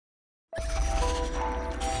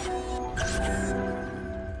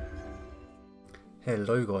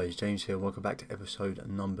Hello guys, James here. Welcome back to episode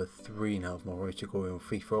number 3 now of my Road to Glory on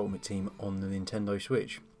FIFA Ultimate Team on the Nintendo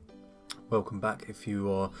Switch. Welcome back if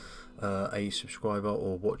you are a subscriber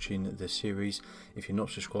or watching the series. If you're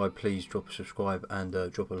not subscribed, please drop a subscribe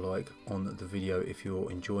and drop a like on the video if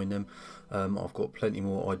you're enjoying them. I've got plenty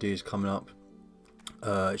more ideas coming up.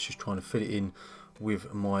 It's just trying to fit it in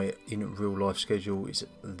with my in real life schedule. It's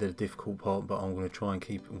the difficult part, but I'm going to try and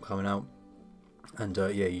keep them coming out. And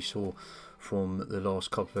yeah, you saw from the last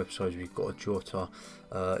couple of episodes we've got a Jota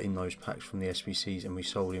in those packs from the SBCs, and we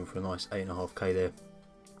sold him for a nice 8.5k there.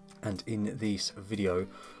 And in this video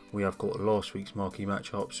we have got last week's marquee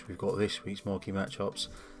matchups, we've got this week's marquee matchups,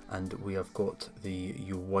 and we have got the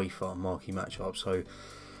Uefa Marquee Matchups. So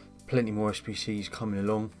plenty more SBCs coming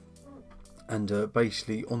along. And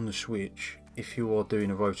basically on the Switch, if you are doing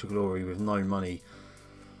a Road to Glory with no money,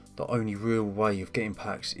 the only real way of getting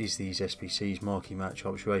packs is these SBCs, marquee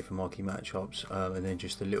matchups, Uefa marquee matchups, and then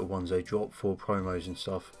just the little ones they drop for promos and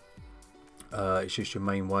stuff. It's just your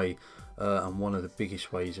main way, and one of the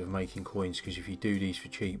biggest ways of making coins, because if you do these for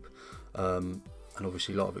cheap, and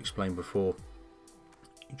obviously like I've explained before,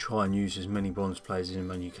 you try and use as many bronze players in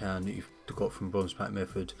them as you can that you've got from bronze pack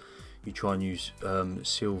method. You try and use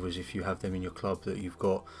silvers if you have them in your club that you've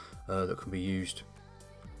got that can be used,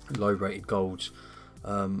 low rated golds.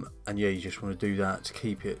 And yeah, you just want to do that to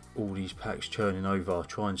keep all these packs churning over.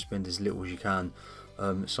 Try and spend as little as you can.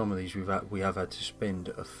 Some of these we have had to spend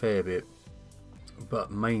a fair bit, but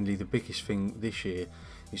mainly the biggest thing this year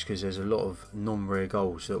is because there's a lot of non-rare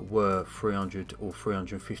golds that were 300 or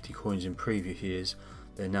 350 coins in previous years.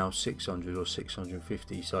 They're now 600 or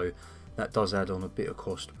 650, so that does add on a bit of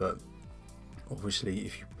cost. But obviously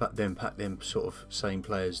if you pack them sort of same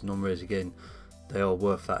players, non-rares again, they are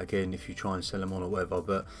worth that again if you try and sell them on or whatever.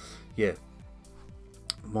 But yeah,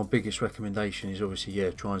 my biggest recommendation is obviously,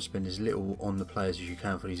 yeah, try and spend as little on the players as you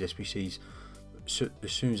can for these SBCs. So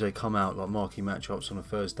as soon as they come out, like marquee matchups on a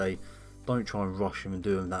Thursday, don't try and rush them and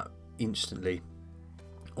do them that instantly.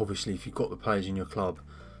 Obviously if you've got the players in your club,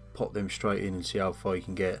 pop them straight in and see how far you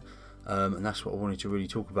can get. And that's what I wanted to really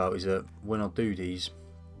talk about, is that when I do these,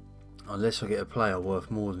 unless I get a player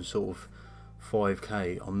worth more than sort of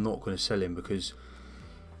 5k, I'm not going to sell him, because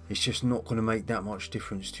it's just not going to make that much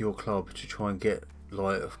difference to your club to try and get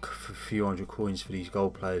like a few hundred coins for these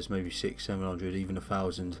gold players, maybe 600-700, even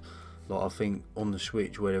 1,000. Like I think on the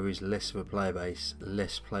Switch, where there is less of a player base,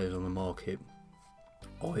 less players on the market,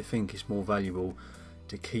 I think it's more valuable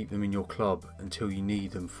to keep them in your club until you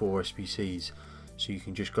need them for SBCs, so you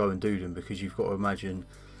can just go and do them. Because you've got to imagine,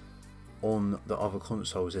 on the other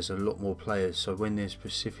consoles there's a lot more players, so when there's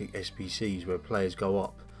specific SBCs where players go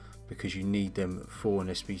up because you need them for an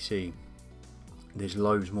SBC, there's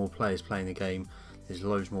loads more players playing the game, there's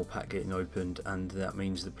loads more pack getting opened, and that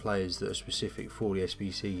means the players that are specific for the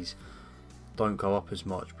SBCs don't go up as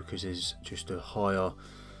much, because there's just a higher,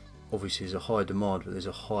 obviously there's a higher demand, but there's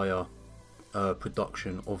a higher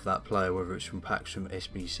production of that player, whether it's from packs from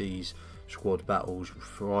SBCs, squad battles,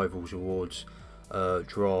 rivals awards,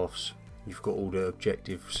 drafts. You've got all the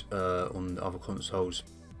objectives on the other consoles,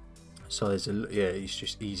 so there's it's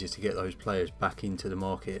just easier to get those players back into the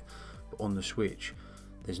market. But on the Switch,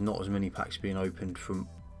 there's not as many packs being opened from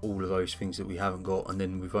all of those things that we haven't got, and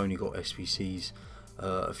then we've only got SBCs.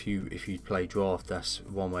 If you play draft, that's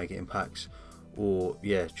one way of getting packs, or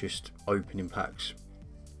yeah, just opening packs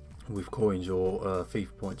with coins or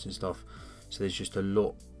FIFA points and stuff. So there's just a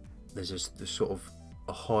lot. There's just sort of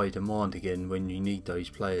a high demand again when you need those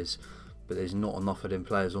players, but there's not enough of them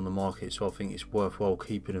players on the market. So I think it's worthwhile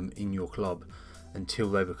keeping them in your club until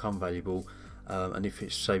they become valuable. And if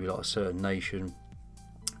it's, say, like a certain nation,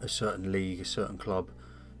 a certain league, a certain club,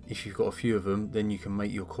 if you've got a few of them, then you can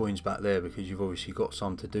make your coins back there, because you've obviously got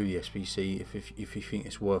some to do the SBC if you think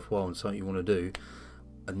it's worthwhile and something you want to do,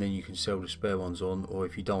 and then you can sell the spare ones on. Or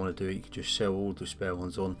if you don't want to do it, you can just sell all the spare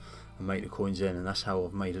ones on and make the coins then. And that's how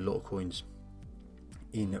I've made a lot of coins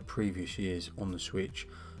in previous years on the Switch,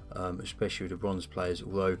 especially with the bronze players,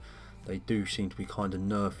 although they do seem to be kind of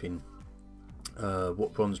nerfing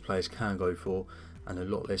what bronze players can go for, and a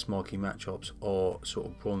lot less marquee matchups are sort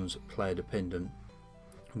of bronze player dependent,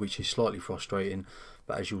 which is slightly frustrating.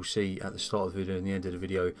 But as you'll see at the start of the video and the end of the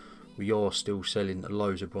video, we are still selling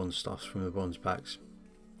loads of bronze stuffs from the bronze packs.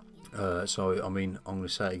 So I mean, I'm going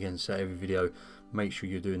to say it again, say every video, make sure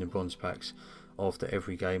you're doing the bronze packs after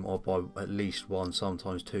every game. I'll buy at least one,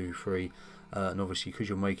 sometimes 2, 3, and obviously because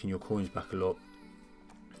you're making your coins back a lot,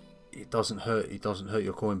 it doesn't hurt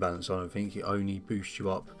your coin balance. I don't think it only boosts you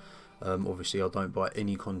up. Obviously I don't buy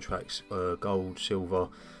any contracts, gold, silver,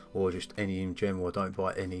 or just any in general. I don't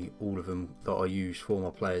buy any, all of them that I use for my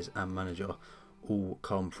players and manager all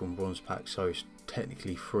come from bronze packs, so it's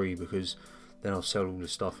technically free, because then I'll sell all the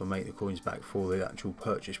stuff and make the coins back for the actual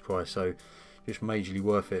purchase price, so just majorly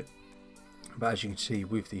worth it. But as you can see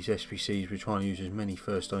with these SBCs, we're trying to use as many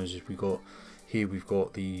first owners as we got. Here we've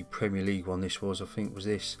got the Premier League one. This was, I think, was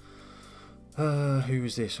this, who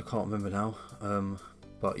was this? I can't remember now.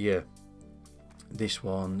 But yeah, this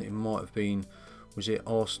one, it might have been, was it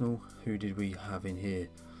Arsenal? Who did we have in here?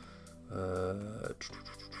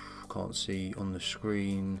 Can't see on the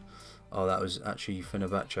screen. Oh, that was actually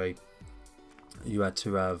Fenerbahce. You had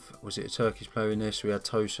to have, was it a Turkish player in this? We had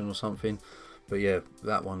Tosin or something. But yeah,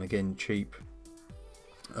 that one again cheap,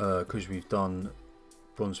 because we've done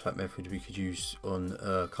bronze pack method. We could use on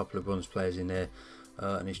a couple of bronze players in there,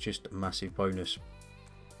 and it's just a massive bonus.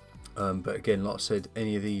 But again, like I said,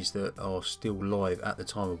 any of these that are still live at the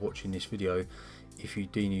time of watching this video, if you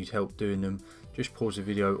do need help doing them, just pause the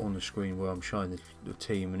video on the screen where I'm showing the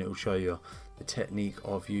team, and it will show you the technique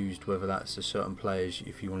I've used, whether that's the certain players.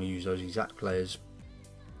 If you want to use those exact players,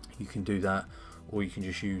 you can do that, or you can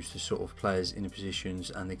just use the sort of players in the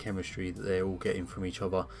positions and the chemistry that they're all getting from each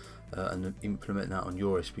other, and implement that on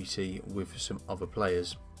your SBC with some other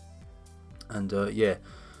players. And yeah,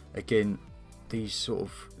 again, these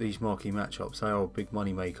marquee matchups, they are a big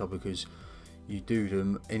money maker, because you do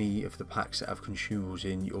them, any of the packs that have consumables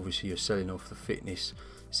in, obviously you're selling off the fitness,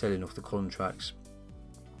 selling off the contracts.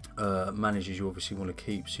 Managers you obviously want to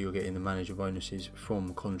keep, so you're getting the manager bonuses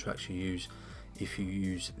from contracts you use. If you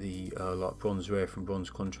use the like bronze rare from bronze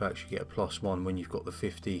contracts, you get a +1 when you've got the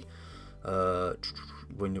 50.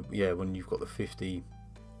 When you've got the 50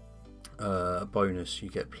 bonus, you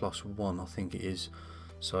get +1, I think it is.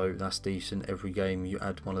 So that's decent. Every game you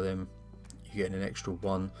add one of them, you get an extra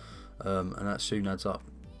 1, and that soon adds up.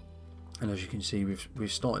 And as you can see,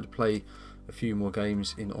 we've started to play a few more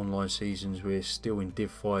games in online seasons. We're still in Div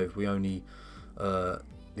 5. We only the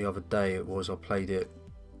other day it was, I played it.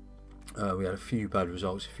 We had a few bad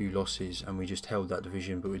results, a few losses, and we just held that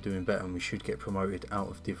division, but we're doing better, and we should get promoted out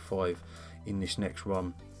of Div 5 in this next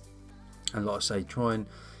run. And like I say, try and,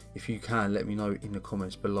 if you can, let me know in the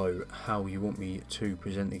comments below how you want me to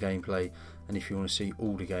present the gameplay, and if you want to see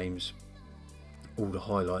all the games, all the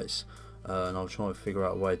highlights, and I'll try and figure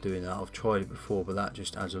out a way of doing that. I've tried it before, but that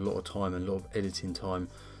just adds a lot of time and a lot of editing time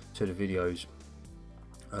to the videos.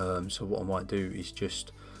 So what I might do is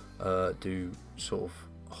just do sort of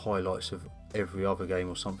highlights of every other game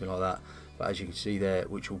or something like that. But as you can see there,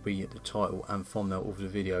 which will be at the title and thumbnail of the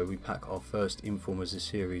video, we pack our first inform as a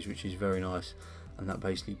series, which is very nice, and that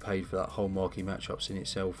basically paid for that whole marquee matchups in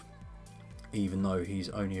itself. Even though he's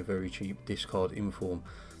only a very cheap discard inform,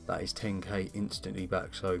 that is 10k instantly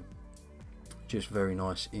back, so just very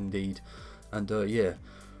nice indeed. And yeah,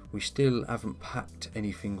 we still haven't packed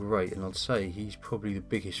anything great, and I'd say he's probably the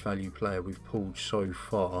biggest value player we've pulled so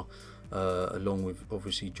far, along with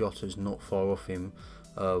obviously Jota's not far off him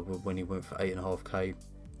when he went for 8.5k.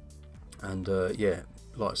 And yeah,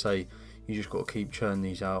 like I say, you just got to keep churning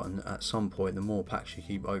these out, and at some point, the more packs you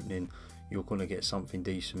keep opening, you're going to get something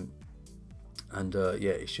decent. And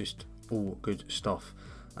yeah, it's just all good stuff.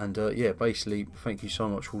 And yeah, basically, thank you so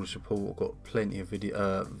much for all the support. I've got plenty of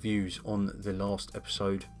views on the last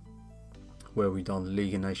episode where we done the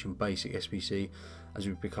League of Nations basic SBC, as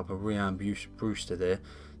we pick up a Ryan Brewster there,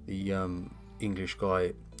 the English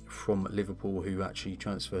guy from Liverpool who actually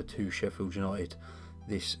transferred to Sheffield United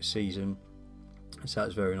this season. So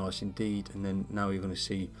that's very nice indeed. And then now you're going to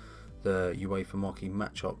see the Uefa Marquee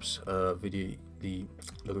Matchups video, the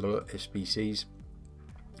SBCs.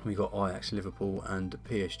 We got Ajax, Liverpool and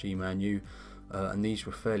PSG Man U, and these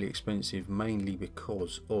were fairly expensive, mainly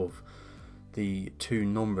because of the 2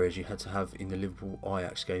 non-rares you had to have in the Liverpool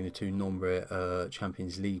Ajax game, the 2 non-rare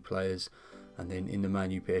Champions League players, and then in the Man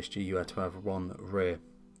U PSG you had to have 1 rare.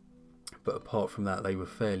 But apart from that, they were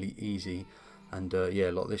fairly easy. And yeah,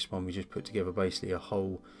 like this one, we just put together basically a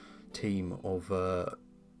whole team of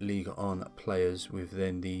Ligue 1 players, with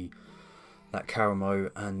then that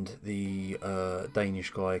Karamo and the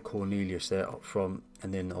Danish guy Cornelius there up front,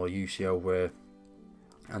 and then our UCL rare.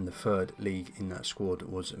 And the third league in that squad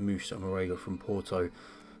was Musa Marega from Porto.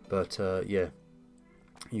 But yeah,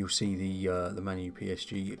 you'll see the Man U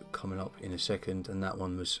PSG coming up in a second, and that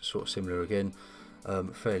one was sort of similar again,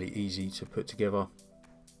 fairly easy to put together.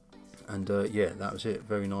 And yeah, that was it,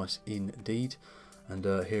 very nice indeed. And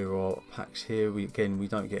here are packs here. We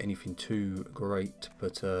don't get anything too great,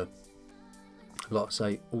 but like I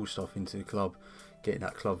say, all stuff into the club, getting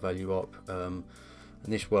that club value up. And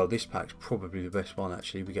this pack's probably the best one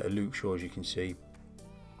actually. We get a Luke Shaw, as you can see,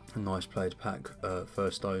 a nice player to pack,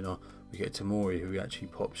 first owner. We get Tamori, who we actually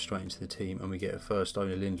pop straight into the team, and we get a first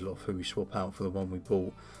owner Lindelof, who we swap out for the one we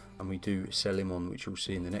bought, and we do sell him on, which you'll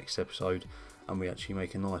see in the next episode, and we actually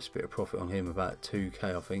make a nice bit of profit on him, about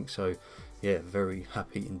 2k I think. So yeah, very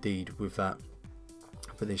happy indeed with that.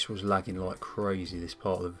 But this was lagging like crazy, this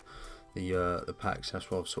part of the packs.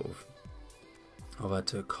 That's why I've had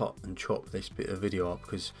to cut and chop this bit of video up,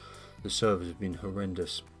 because the servers have been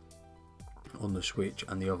horrendous on the Switch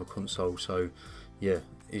and the other console. So yeah,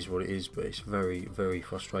 is what it is, but it's very, very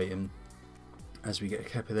frustrating. As we get a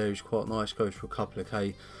Kepa there, who's quite nice, goes for a couple of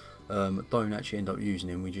K. Don't actually end up using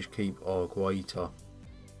him, we just keep our Guaita,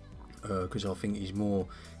 because I think he's more,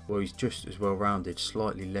 well, he's just as well rounded,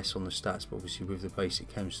 slightly less on the stats, but obviously with the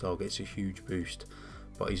basic chem style gets a huge boost.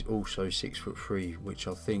 But he's also 6'3", which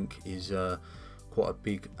I think is quite a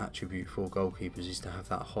big attribute for goalkeepers, is to have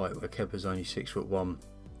that height, where Kepa's only 6'1",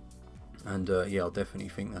 and yeah, I definitely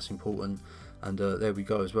think that's important. And there we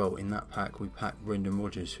go as well. In that pack we pack Brendan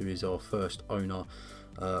Rodgers, who is our first owner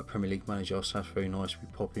Premier League manager, so that's very nice. We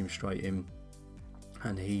pop him straight in,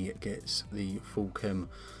 and he gets the full chem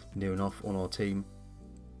near enough on our team,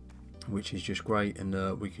 which is just great,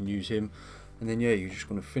 and we can use him. And then yeah, you're just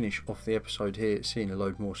going to finish off the episode here, seeing a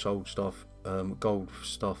load more sold stuff, gold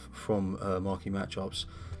stuff from Marquee Matchups,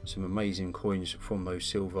 some amazing coins from those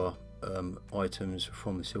silver items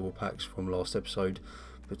from the silver packs from last episode.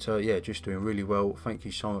 But yeah, just doing really well. Thank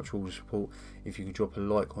you so much for all the support. If you could drop a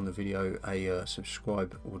like on the video, a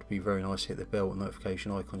subscribe would be very nice. Hit the bell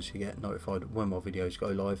notification icon so you get notified when my videos go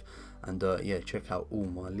live. And yeah, check out all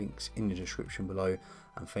my links in the description below.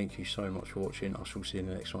 And thank you so much for watching. I shall see you in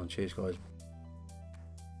the next one. Cheers guys.